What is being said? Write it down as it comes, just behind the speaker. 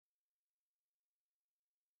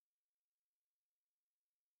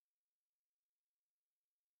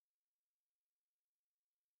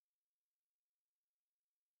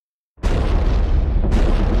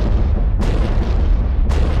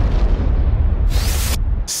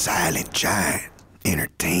Silent Giant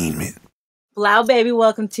Entertainment. Blau baby,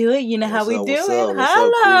 welcome to it. You know how we do What's it. up? What's Hello,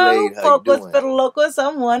 up, Khool Aid? How you Pocos doing? pero Locos.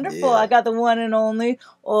 I'm wonderful. Yeah. I got the one and only.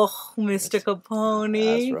 Oh, Mr. Capone.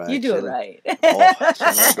 That's right. You do it Chilling. right. Oh,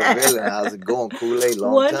 chilling like a villain. How's it going, Khool Aid?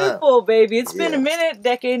 Long time. Wonderful, baby. It's been a Yeah. minute,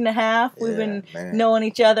 decade and a half. We've Yeah, been man. knowing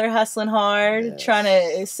each other, hustling hard, Yes. trying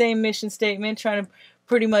to, same mission statement, trying to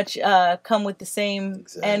pretty much come with the same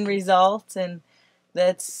Exactly. end results, and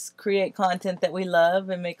that's create content that we love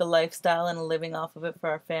and make a lifestyle and a living off of it for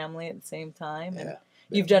our family at the same time. And Yeah.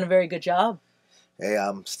 you've done a very good job. Hey,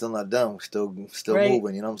 I'm still not done. Still Right.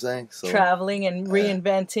 moving. You know what I'm saying? So Traveling and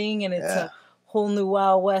reinventing, and it's a whole new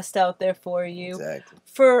Wild West out there for you. exactly.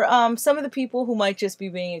 For some of the people who might just be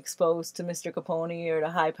being exposed to Mr. Capone or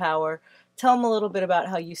to high power, tell them a little bit about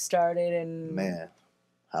how you started and Man,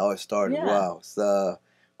 how it started. Yeah. Wow, it's a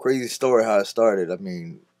crazy story how it started. I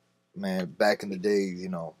mean, man, back in the days, you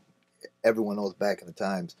know, everyone knows back in the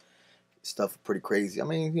times, stuff was pretty crazy. I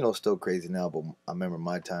mean, you know, still crazy now, but I remember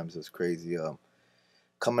my times was crazy.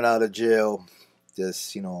 Coming out of jail,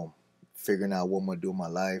 just, you know, figuring out what I'm gonna do in my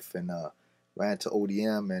life, and ran to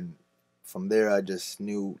ODM, and from there I just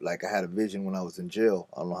knew, like, I had a vision when I was in jail.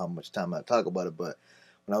 I don't know how much time I talk about it, but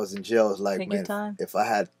when I was in jail, I was like, Take your man, time. if I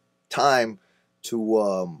had time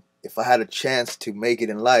to, if I had a chance to make it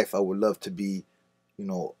in life, I would love to be, you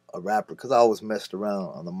know, a rapper, because I always messed around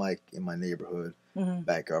on the mic in my neighborhood,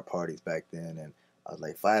 backyard parties back then, and I was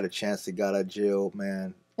like, if I had a chance to get out of jail,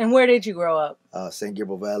 man. And where did you grow up? San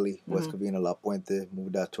Gabriel Valley, West Covina, La Puente.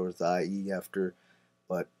 Moved out towards the IE after,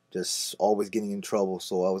 but just always getting in trouble.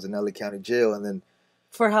 So I was in LA County Jail, and then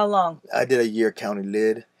For how long? I did a year county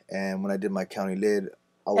lid. And when I did my county lid,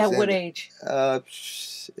 I was At what age? I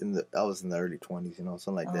was in the early 20s, you know,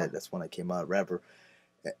 something like that. That's when I came out rapper.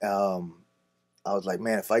 I was like,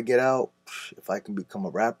 man, if I get out, if I can become a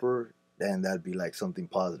rapper, then that'd be like something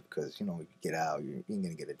positive, because, you know, you get out, you ain't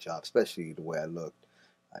gonna get a job, especially the way I looked.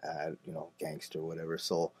 I had, you know, gangster or whatever.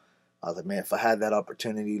 So I was like, man, if I had that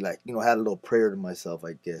opportunity, like, you know, I had a little prayer to myself,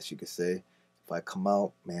 I guess you could say. If I come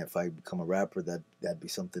out, man, if I become a rapper, that'd be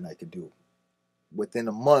something I could do. Within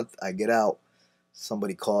a month, I get out,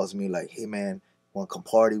 somebody calls me like, hey, man, want to come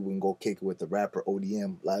party? We can go kick it with the rapper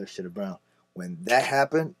ODM, Lighter Shit Brown. When that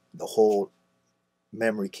happened, the whole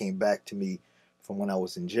memory came back to me from when I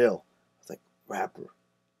was in jail. I was like, rapper,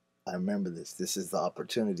 I remember this. This is the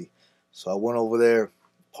opportunity. So I went over there,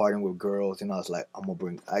 partying with girls, and I was like,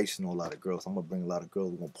 I used to know a lot of girls. I'm going to bring a lot of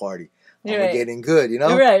girls. We're going to party. I'm going to get in good, you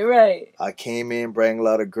know? Right. I came in, bring a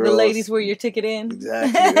lot of girls. The ladies were your ticket in?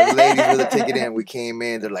 Exactly. The ladies were the ticket in. We came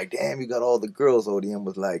in. They're like, damn, you got all the girls. ODM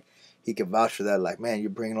was like, he could vouch for that. Like, man, you're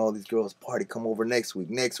bringing all these girls. Party, come over next week.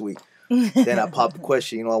 Then I popped the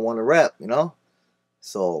question, you know, I want to rap, you know?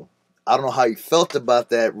 So I don't know how he felt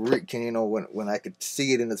about that, you know, when I could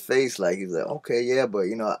see it in his face. Like, he's like, okay, yeah, but,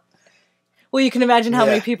 you know. Well, you can imagine how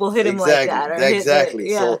many people hit him like that. Or exactly.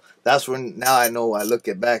 Hit So that's when, now I know, I look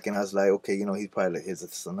it back and I was like, okay, you know, he's probably like,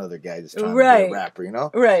 here's another guy just trying to be a rapper, you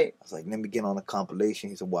know? Right. I was like, let me get on a compilation.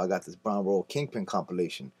 He said, well, I got this Brown Roll Kingpin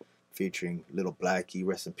compilation featuring Little Blackie,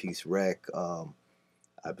 rest in peace, Wreck.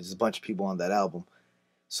 There's a bunch of people on that album.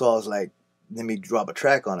 So I was like, let me drop a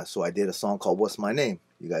track on it. So I did a song called What's My Name?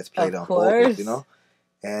 You guys played on Pocos, you know?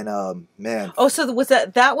 And, man. Oh, so was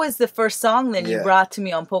that was the first song then you brought to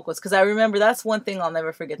me on Pocos? Because I remember that's one thing I'll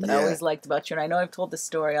never forget that I always liked about you. And I know I've told this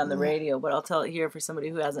story on the radio, but I'll tell it here for somebody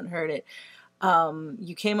who hasn't heard it.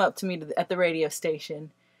 You came up to me at the radio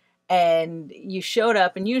station, and you showed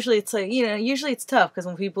up, and usually it's like, you know, usually it's tough because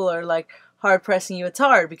when people are like hard pressing you, it's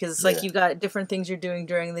hard because it's like you've got different things you're doing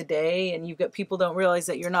during the day, and you've got people don't realize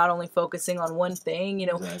that you're not only focusing on one thing. You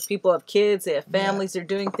know, people have kids, they have families, they're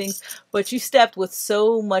doing things, but you stepped with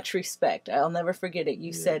so much respect. I'll never forget it.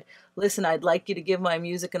 You said, listen, I'd like you to give my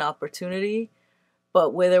music an opportunity,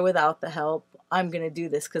 but with or without the help, I'm going to do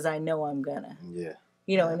this because I know I'm going to. Yeah.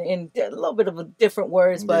 You know, in a little bit of different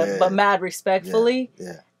words, but mad respectfully.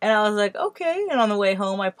 Yeah. And I was like, okay. And on the way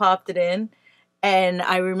home, I popped it in. And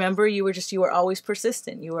I remember you were always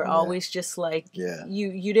persistent. You were always just like,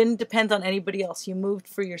 you didn't depend on anybody else. You moved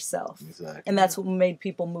for yourself. Exactly. And that's what made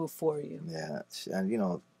people move for you. Yeah. And, you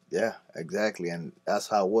know, exactly. And that's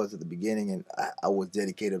how it was at the beginning. And I was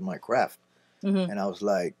dedicated to my craft. And I was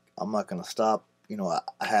like, I'm not going to stop. You know,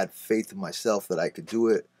 I had faith in myself that I could do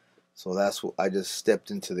it. So that's what I just stepped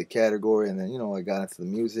into the category. And then, you know, I got into the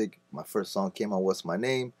music. My first song came out, What's My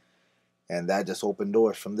Name? And that just opened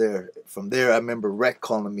doors from there. From there, I remember Rec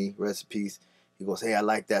calling me, rest in peace. He goes, hey, I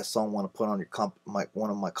like that song, want to put on your one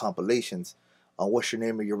of my compilations. What's your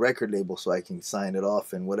name of your record label so I can sign it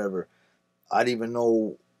off and whatever. I didn't even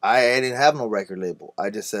know, I didn't have no record label.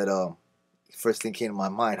 I just said, first thing came to my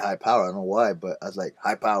mind, High Power. I don't know why, but I was like,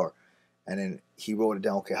 High Power. And then he wrote it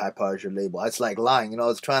down, okay, High Power is your label. It's like lying, you know, I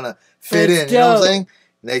was trying to fit in, you know what I'm saying?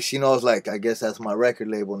 Next, you know, I was like, I guess that's my record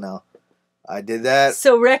label now. I did that.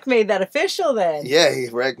 So Rec made that official then? Yeah,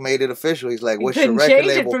 Rec made it official. He's like, what's your record label?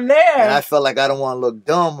 Change it from there. And I felt like I don't want to look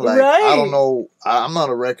dumb. Like, I don't know. I'm not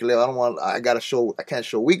a record label. I can't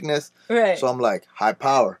show weakness. Right. So I'm like, High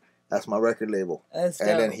Power. That's my record label. That's dope.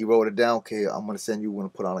 And then he wrote it down. Okay, I'm going to send you, we're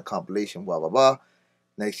going to put on a compilation, blah, blah, blah.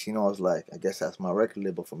 Next, you know, I was like, I guess that's my record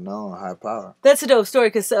label from now on, High Power. That's a dope story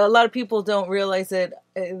because a lot of people don't realize that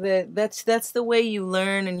that's the way you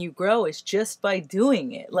learn and you grow is just by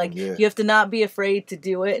doing it. Like you have to not be afraid to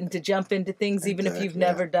do it and to jump into things even if you've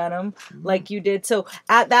never done them, like you did. So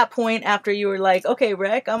at that point, after you were like, okay,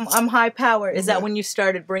 Rec, I'm High Power. Is that when you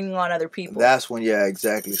started bringing on other people? That's when,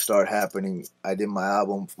 exactly, started happening. I did my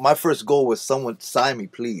album. My first goal was someone sign me,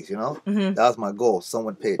 please. You know, that was my goal.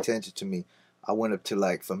 Someone pay attention to me. I went up to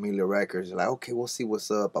like Familia Records, like, okay, we'll see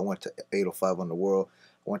what's up. I went to 805 on the World.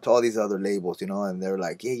 I went to all these other labels, you know, and they're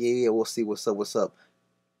like, yeah, we'll see what's up.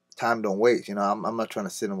 Time don't wait, you know. I'm not trying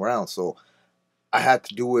to sit around, so I had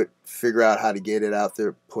to do it, figure out how to get it out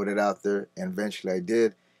there, put it out there, and eventually I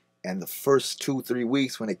did. And the first 2-3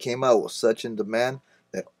 weeks when it came out was such in demand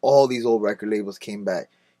that all these old record labels came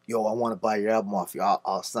back. Yo, I want to buy your album off you.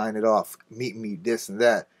 I'll sign it off. Meet me, this and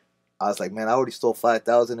that. I was like, man, I already stole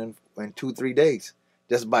 5,000 in 2-3 days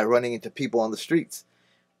just by running into people on the streets.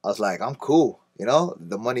 I was like, I'm cool. You know,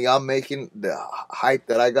 the money I'm making, the hype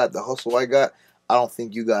that I got, the hustle I got, I don't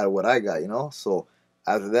think you got what I got, you know? So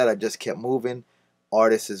after that, I just kept moving.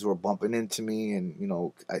 Artists were bumping into me and, you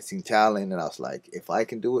know, I seen talent and I was like, if I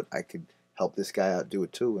can do it, I could help this guy out do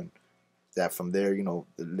it too. And that from there, you know,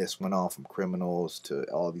 the list went on from Criminals to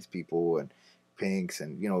all these people and Pinks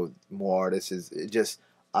and, you know, more artists. It just...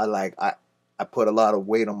 I put a lot of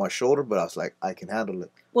weight on my shoulder, but I was like, I can handle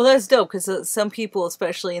it. Well, that's dope because some people,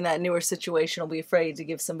 especially in that newer situation, will be afraid to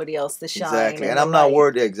give somebody else the shine. Exactly, and I'm not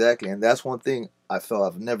worried. Exactly, and that's one thing I felt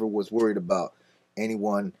I've never was worried about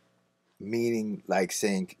anyone meaning like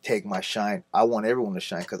saying take my shine. I want everyone to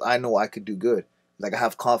shine because I know I could do good. Like I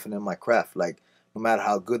have confidence in my craft. Like no matter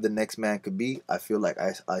how good the next man could be, I feel like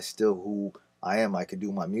I still who I am. I could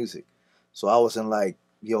do my music. So I wasn't like,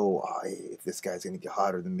 yo, if this guy's gonna get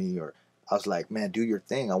hotter than me, or I was like, man, do your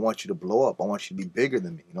thing. I want you to blow up. I want you to be bigger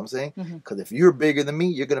than me. You know what I'm saying? Because if you're bigger than me,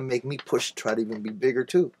 you're gonna make me push, try to even be bigger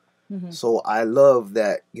too. So I love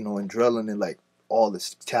that, you know, adrenaline and like all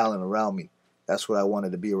this talent around me. That's what I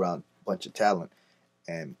wanted to be around, a bunch of talent.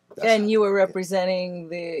 And you were representing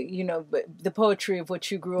the, you know, the poetry of what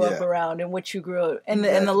you grew up around and what you grew up and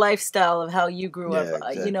the lifestyle of how you grew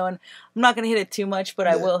up, you know. And I'm not going to hit it too much, but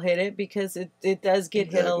I will hit it because it does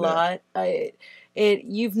get hit a lot.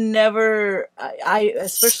 You've never,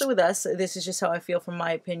 especially with us, this is just how I feel from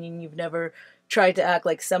my opinion. You've never tried to act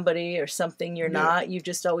like somebody or something you're not. You've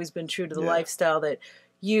just always been true to the lifestyle that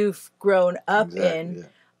you've grown up in.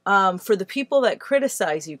 For the people that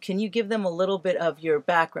criticize you, can you give them a little bit of your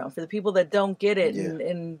background? For the people that don't get it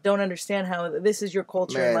and don't understand how this is your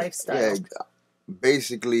culture and lifestyle.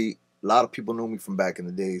 Basically, a lot of people knew me from back in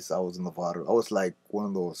the days. I was in Nevada. I was like one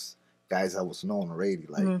of those guys that was known already,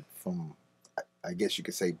 like from, I guess you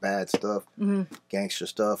could say, bad stuff, gangster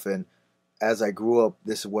stuff. And as I grew up,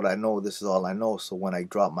 this is what I know. This is all I know. So when I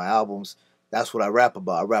drop my albums, that's what I rap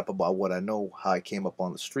about. I rap about what I know, how I came up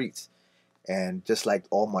on the streets. And just like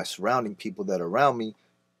all my surrounding people that are around me,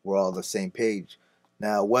 we're all on the same page.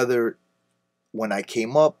 Now, when I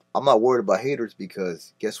came up, I'm not worried about haters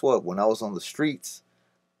because guess what? When I was on the streets,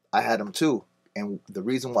 I had them too. And the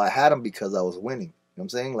reason why I had them because I was winning. You know what I'm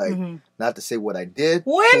saying? Like, not to say what I did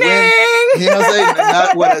winning! To win. You know what I'm saying?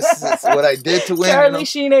 Not what I did to win. Charlie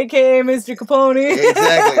Sheen, a.k.a. Mr. Capone.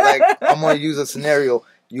 Exactly. Like, I'm going to use a scenario.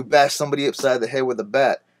 You bash somebody upside the head with a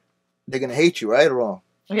bat. They're going to hate you, right or wrong?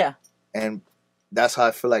 Yeah. And that's how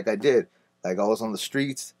I feel like I did. Like, I was on the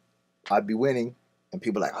streets. I'd be winning. And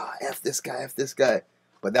people like, F this guy, F this guy.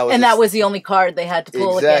 But that was the only card they had to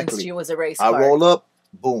pull against you was a race card. I roll up,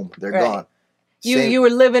 boom, they're gone. You were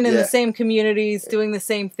living in the same communities, doing the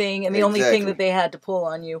same thing, and the only thing that they had to pull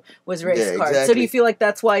on you was race cards. Exactly. So do you feel like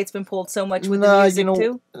that's why it's been pulled so much with the music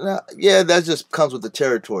too? Yeah, that just comes with the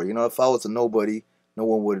territory. You know, if I was a nobody, no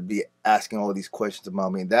one would be asking all these questions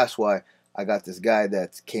about me. And that's why I got this guy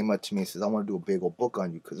that came up to me and says, I want to do a big old book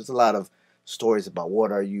on you because there's a lot of stories about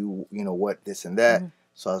what are you, you know, what, this and that.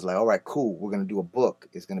 So I was like, all right, cool. We're going to do a book.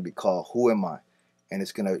 It's going to be called Who Am I? And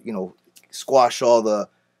it's going to, you know, squash all the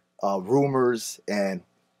rumors, and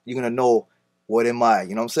you're gonna know what am I. You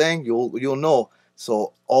know what I'm saying? You'll know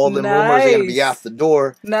So all the rumors are gonna be out the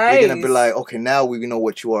door. Nice. They're gonna be like, okay, now we know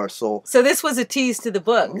what you are. So this was a tease to the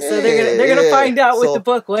book. So they're gonna find out with the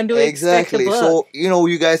book. When do we expect the book? So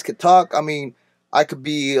you guys could talk. I mean, I could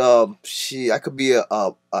be I could be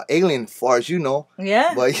a alien, as far as you know.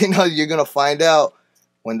 Yeah. But you're gonna find out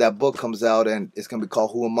when that book comes out, and it's gonna be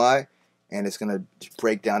called Who Am I? And it's gonna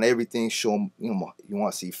break down everything. Show them, you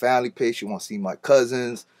want to see family pics, you want to see my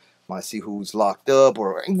cousins, want to see who's locked up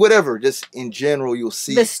or whatever. Just in general, you'll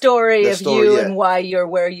see the story of you and why you're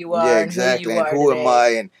where you are. Yeah, exactly. And who am I?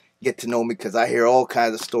 And get to know me, because I hear all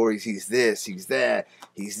kinds of stories. He's this, he's that,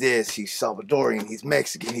 he's this, he's Salvadorian, he's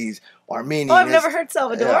Mexican, he's Armenian. Oh, I've never heard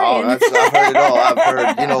Salvadorian. Yeah, I've heard it all. I've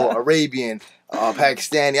heard, Arabian,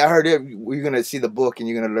 Pakistani. I heard it. We're going to see the book, and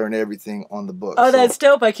you're going to learn everything on the book. Oh, that's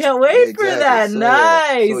dope. I can't wait for that. So,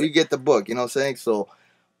 nice. Yeah. So you get the book, you know what I'm saying? So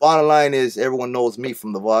bottom line is, everyone knows me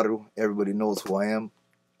from the Vadu. Everybody knows who I am.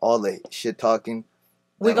 All the shit talking.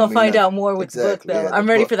 We're going to find out more with the book, though. Yeah, I'm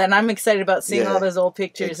ready for that. And I'm excited about seeing all those old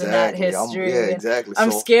pictures and that history. Exactly.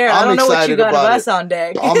 I'm scared. I don't know what you got of us on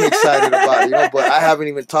deck. I'm excited about it, but I haven't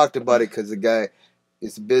even talked about it because the guy,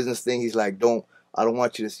 it's a business thing. He's like, I don't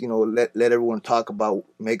want you to, let everyone talk about,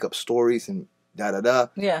 make up stories and da-da-da.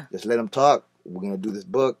 Yeah. Just let them talk. We're going to do this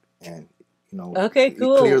book and, okay,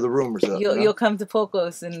 cool. Clear the rumors up. You'll come to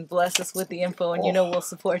Pocos and bless us with the info, and we'll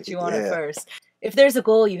support you on it first. If there's a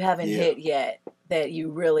goal you haven't hit yet that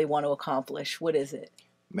you really want to accomplish, what is it?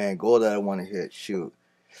 Man, goal that I want to hit, shoot.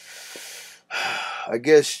 I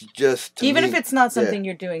guess just even if it's not something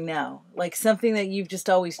you're doing now, like something that you've just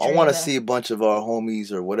always dreamed I want to see a bunch of our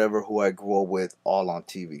homies or whatever who I grew up with all on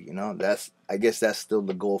TV. I guess that's still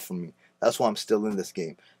the goal for me. That's why I'm still in this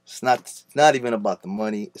game. It's not even about the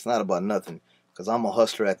money. It's not about nothing, because I'm a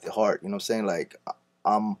hustler at the heart. You know what I'm saying? Like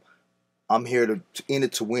I'm here to in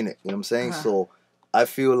it to win it. You know what I'm saying? So I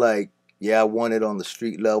feel like I won it on the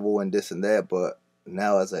street level and this and that, but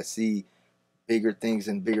now as I see bigger things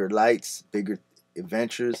and bigger lights, bigger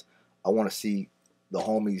adventures, I want to see the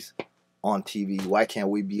homies on TV. Why can't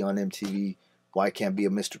we be on MTV? Why can't be a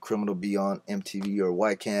Mr. Criminal be on MTV? Or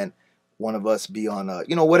why can't one of us be on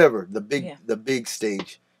whatever, the big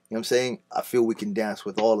stage? You know what I'm saying? I feel we can dance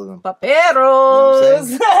with all of them.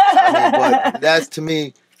 Paperos! You know what I'm saying? But that's, to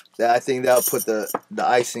me, I think that'll put the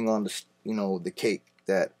icing on the cake,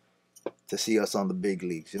 that to see us on the big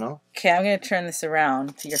leagues, Okay, I'm going to turn this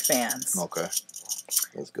around to your fans. Okay.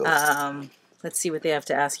 Let's go. Let's see what they have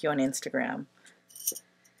to ask you on Instagram.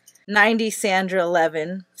 90 Sandra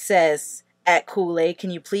 11 says, at Khool Aid,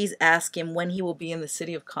 can you please ask him when he will be in the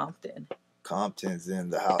city of Compton? Compton's in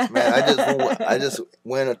the house. Man, I just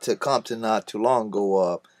went to Compton not too long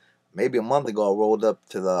ago. Maybe a month ago, I rolled up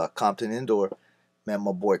to the Compton Indoor. Met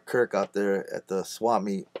my boy Kirk out there at the swap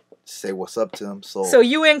meet. Say what's up to him. So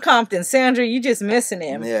you in Compton. Sandra, you just missing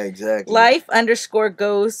him. Yeah, exactly.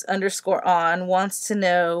 Life_goes_on wants to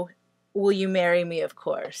know, will you marry me, of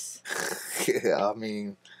course? Yeah, I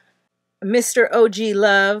mean. Mr. OG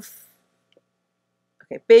Love.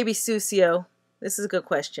 Okay, Baby Sucio. This is a good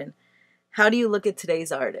question. How do you look at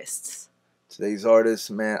today's artists? Today's artists,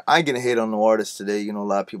 man. I ain't gonna hate on no artists today. A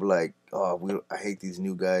lot of people like, I hate these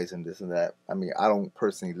new guys and this and that. I mean, I don't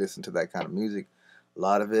personally listen to that kind of music. A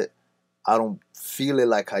lot of it, I don't feel it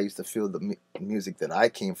like I used to feel the music that I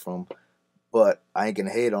came from, but I ain't gonna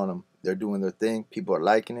hate on them. They're doing their thing. People are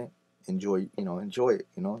liking it. Enjoy it.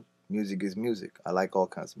 Music is music. I like all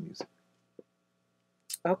kinds of music.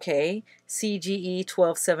 Okay. CGE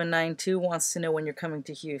 12792 wants to know when you're coming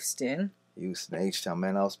to Houston. Houston, H-Town,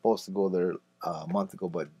 man. I was supposed to go there a month ago,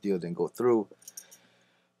 but the deal didn't go through.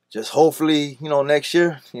 Just hopefully, next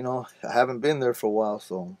year. I haven't been there for a while,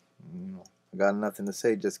 so I got nothing to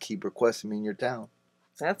say. Just keep requesting me in your town.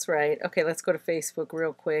 That's right. Okay, let's go to Facebook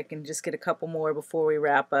real quick and just get a couple more before we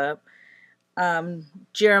wrap up.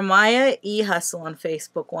 Jeremiah E. Hustle on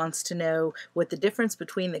Facebook wants to know what the difference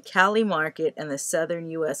between the Cali market and the southern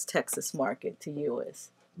U.S. Texas market to you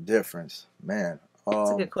is. Difference, man.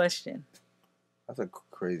 That's a good question. That's a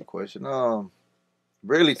crazy question.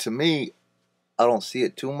 Really, to me, I don't see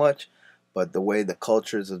it too much, but the way the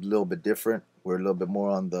culture is a little bit different. We're a little bit more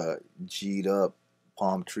on the G'd up,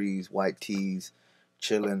 palm trees, white teas,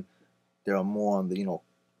 chilling. They're more on the,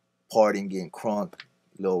 partying, getting crunk,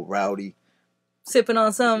 a little rowdy. Sipping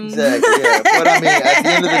on something. Exactly, yeah. But I mean, at the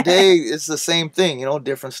end of the day, it's the same thing,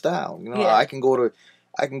 different style. Yeah. I can go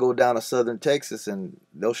down to southern Texas and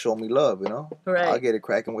they'll show me love, Right. I'll get it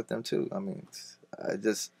cracking with them too. I mean,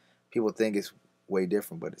 people think it's way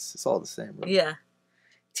different, but it's all the same, really. Yeah.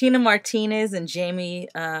 Tina Martinez and Jamie,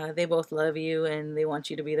 they both love you and they want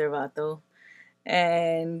you to be their vato.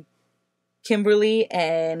 And Kimberly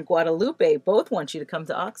and Guadalupe both want you to come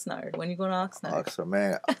to Oxnard. When are you going to Oxnard? Oxnard,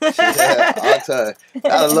 man. Yeah, Oxnard.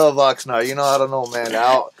 Gotta love Oxnard. You know, I don't know, man.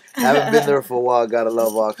 I haven't been there for a while. Gotta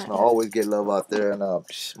love Oxnard. Always get love out there. And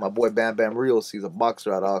my boy Bam Bam Rios, he's a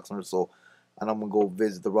boxer out of Oxnard. So, and I'm going to go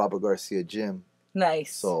visit the Robert Garcia gym.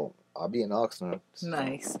 Nice. So, I'll be in Oxnard.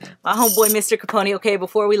 Nice. My homeboy, Mr. Capone. Okay,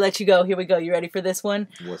 before we let you go, here we go. You ready for this one?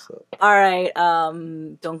 What's up? All right.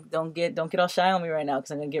 Don't get all shy on me right now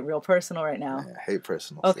because I'm gonna get real personal right now. Man, I hate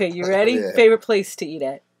personal. Okay, you ready? Yeah. Favorite place to eat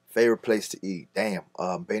at? Favorite place to eat? Damn,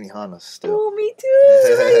 Benihana's still. Oh, me too.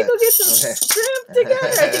 You ready to go get some shrimp together?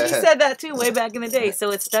 I think you said that too way back in the day,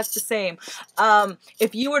 so it's stuck the same.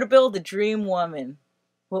 If you were to build a dream woman,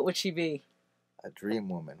 what would she be? A dream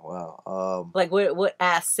woman, wow. Like what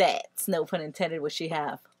assets, no pun intended, would she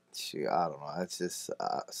have? I don't know. It's just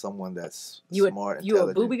someone that's You smart, intelligent.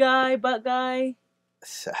 a booby guy, butt guy?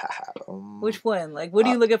 Which one? Like, what do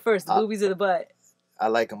you look at first, the boobies or the butt? I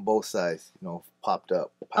like them both sides, you know, popped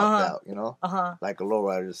out, you know? Like a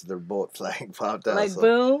lowriders, they're both like popped out. Like so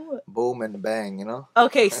boom? Boom and bang, you know?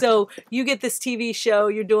 Okay, so you get this TV show,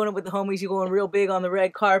 you're doing it with the homies, you're going real big on the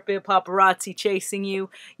red carpet, paparazzi chasing you.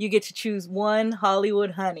 You get to choose one Hollywood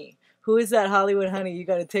honey. Who is that Hollywood honey you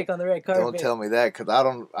got to take on the red carpet? Don't tell me that, because I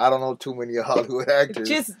don't know too many Hollywood actors.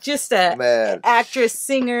 Just a actress,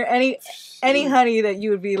 singer, any honey that you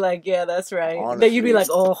would be like, yeah, that's right. Honestly, that you'd be like,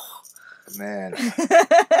 oh. Man,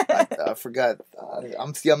 I forgot.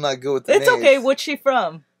 I'm not good with the names. It's okay. What's she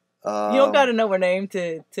from? You don't got to know her name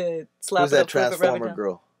to slap who's it that up. Transformer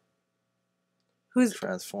girl? Who's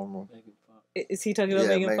Transformer? Is he talking about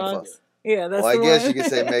Megan Fox? Yeah, that's. Well, I guess you could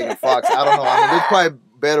say Megan Fox. I don't know. I mean, there's probably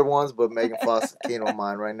better ones, but Megan Fox came on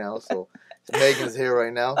mine right now. So Megan's here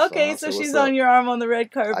right now. Okay, so she's on your arm on the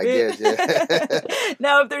red carpet. I guess, yeah.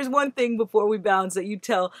 Now, if there's one thing before we bounce that you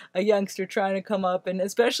tell a youngster trying to come up, and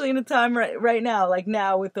especially in a time right now, like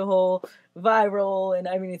now with the whole viral, and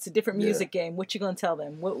I mean, it's a different music game. What you gonna tell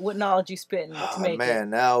them? What knowledge you spitting to make it?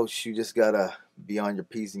 Now you just gotta be on your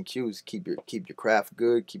P's and Q's. Keep your craft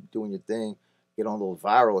good. Keep doing your thing. Get on those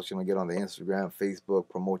virals. You know, get on the Instagram, Facebook,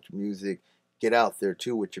 promote your music. Get out there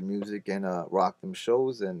too with your music and rock them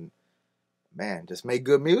shows and man, just make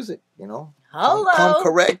good music. You know, come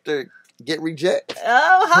correct or get reject.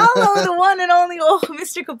 Oh, hello, the one and only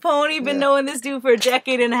Mr. Capone. Been knowing this dude for a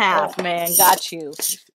decade and a half, man. Got you.